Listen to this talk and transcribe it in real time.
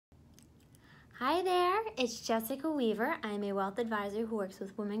Hi there, it's Jessica Weaver. I'm a wealth advisor who works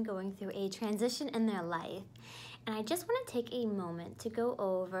with women going through a transition in their life. And I just want to take a moment to go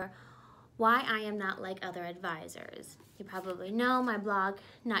over why I am not like other advisors. You probably know my blog,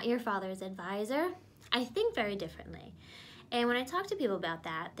 Not Your Father's Advisor. I think very differently. And when I talk to people about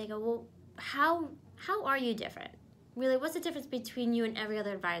that, they go, well, how are you different? Really, what's the difference between you and every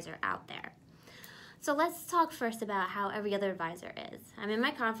other advisor out there? So let's talk first about how every other advisor is. I'm in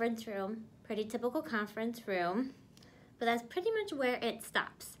my conference room, pretty typical conference room, but that's pretty much where it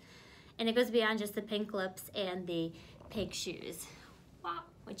stops. And it goes beyond just the pink lips and the pink shoes,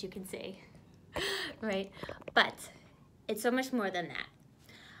 which you can see, right? But it's so much more than that.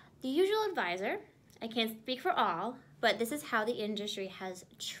 The usual advisor, I can't speak for all, but this is how the industry has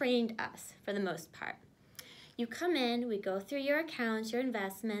trained us for the most part. You come in, we go through your accounts, your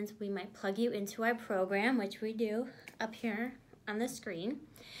investments, we might plug you into our program, which we do up here on the screen.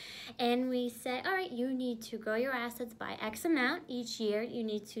 And we say, all right, you need to grow your assets by X amount each year. You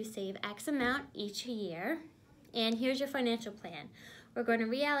need to save X amount each year. And here's your financial plan. We're going to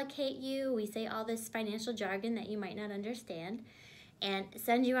reallocate you. We say all this financial jargon that you might not understand and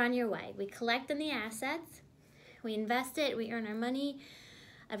send you on your way. We collect on the assets. We invest it. We earn our money.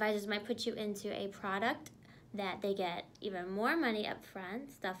 Advisors might put you into a product that they get even more money up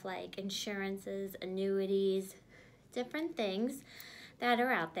front, stuff like insurances, annuities, different things that are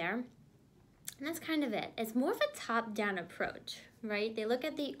out there. And that's kind of it. It's more of a top-down approach, right? They look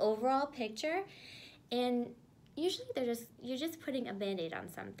at the overall picture and usually you're just putting a Band-Aid on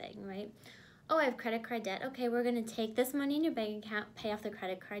something, right? Oh, I have credit card debt. Okay, we're gonna take this money in your bank account, pay off the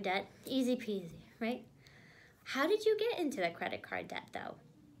credit card debt, easy peasy, right? How did you get into the credit card debt though?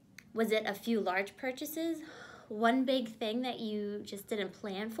 Was it a few large purchases? One big thing that you just didn't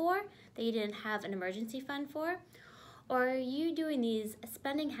plan for, that you didn't have an emergency fund for? Or are you doing these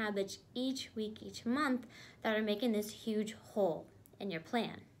spending habits each week, each month that are making this huge hole in your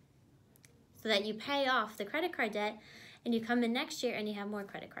plan? So that you pay off the credit card debt and you come in next year and you have more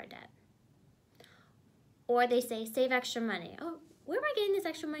credit card debt. Or they say, save extra money. Oh, where am I getting this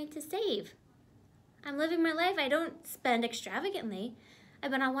extra money to save? I'm living my life. I don't spend extravagantly.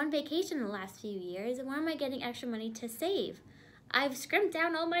 I've been on one vacation in the last few years, and where am I getting extra money to save? I've scrimped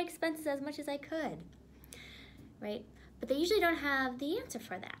down all my expenses as much as I could, right? But they usually don't have the answer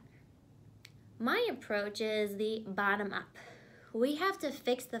for that. My approach is the bottom up. We have to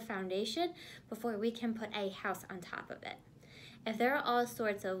fix the foundation before we can put a house on top of it. If there are all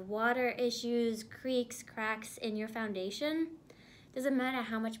sorts of water issues, creaks, cracks in your foundation, doesn't matter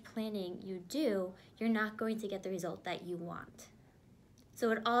how much planning you do, you're not going to get the result that you want. So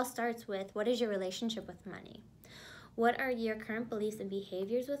it all starts with, what is your relationship with money? What are your current beliefs and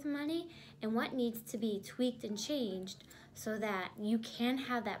behaviors with money? And what needs to be tweaked and changed so that you can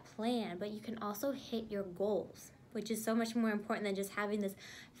have that plan, but you can also hit your goals, which is so much more important than just having this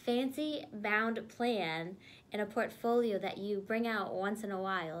fancy bound plan in a portfolio that you bring out once in a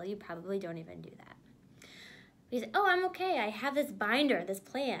while. You probably don't even do that. You say, oh, I'm okay, I have this binder, this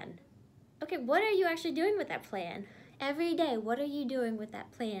plan. Okay, what are you actually doing with that plan? Every day, what are you doing with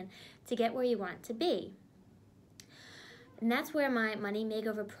that plan to get where you want to be? And that's where my Money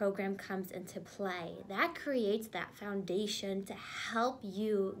Makeover program comes into play. That creates that foundation to help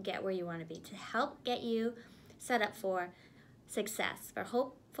you get where you want to be, to help get you set up for success, for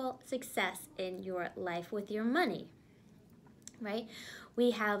hopeful success in your life with your money, right?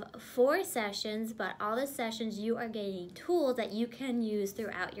 We have 4 sessions, but all the sessions you are getting tools that you can use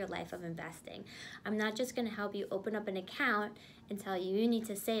throughout your life of investing. I'm not just going to help you open up an account and tell you you need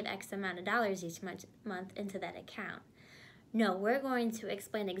to save X amount of dollars each month into that account. No, we're going to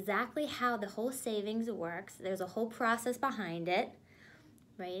explain exactly how the whole savings works. There's a whole process behind it,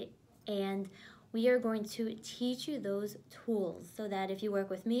 right? And we are going to teach you those tools so that if you work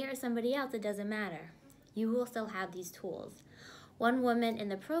with me or somebody else, it doesn't matter. You will still have these tools. One woman in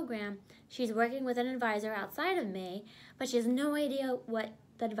the program, she's working with an advisor outside of me, but she has no idea what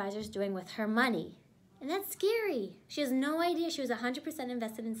the advisor's doing with her money. And that's scary. She has no idea she was 100%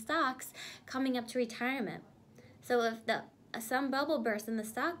 invested in stocks coming up to retirement. So if some bubble bursts in the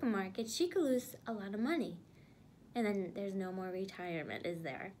stock market, she could lose a lot of money. And then there's no more retirement, is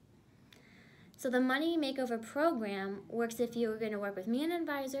there? So the Money Makeover program works if you're going to work with me, an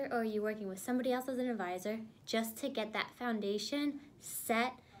advisor, or you're working with somebody else as an advisor, just to get that foundation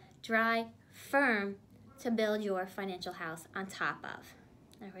set, dry, firm, to build your financial house on top of.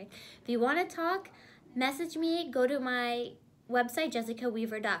 All right. If you want to talk, message me. Go to my website,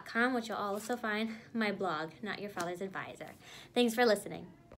 jessicaweaver.com, which you'll also find my blog, Not Your Father's Advisor. Thanks for listening.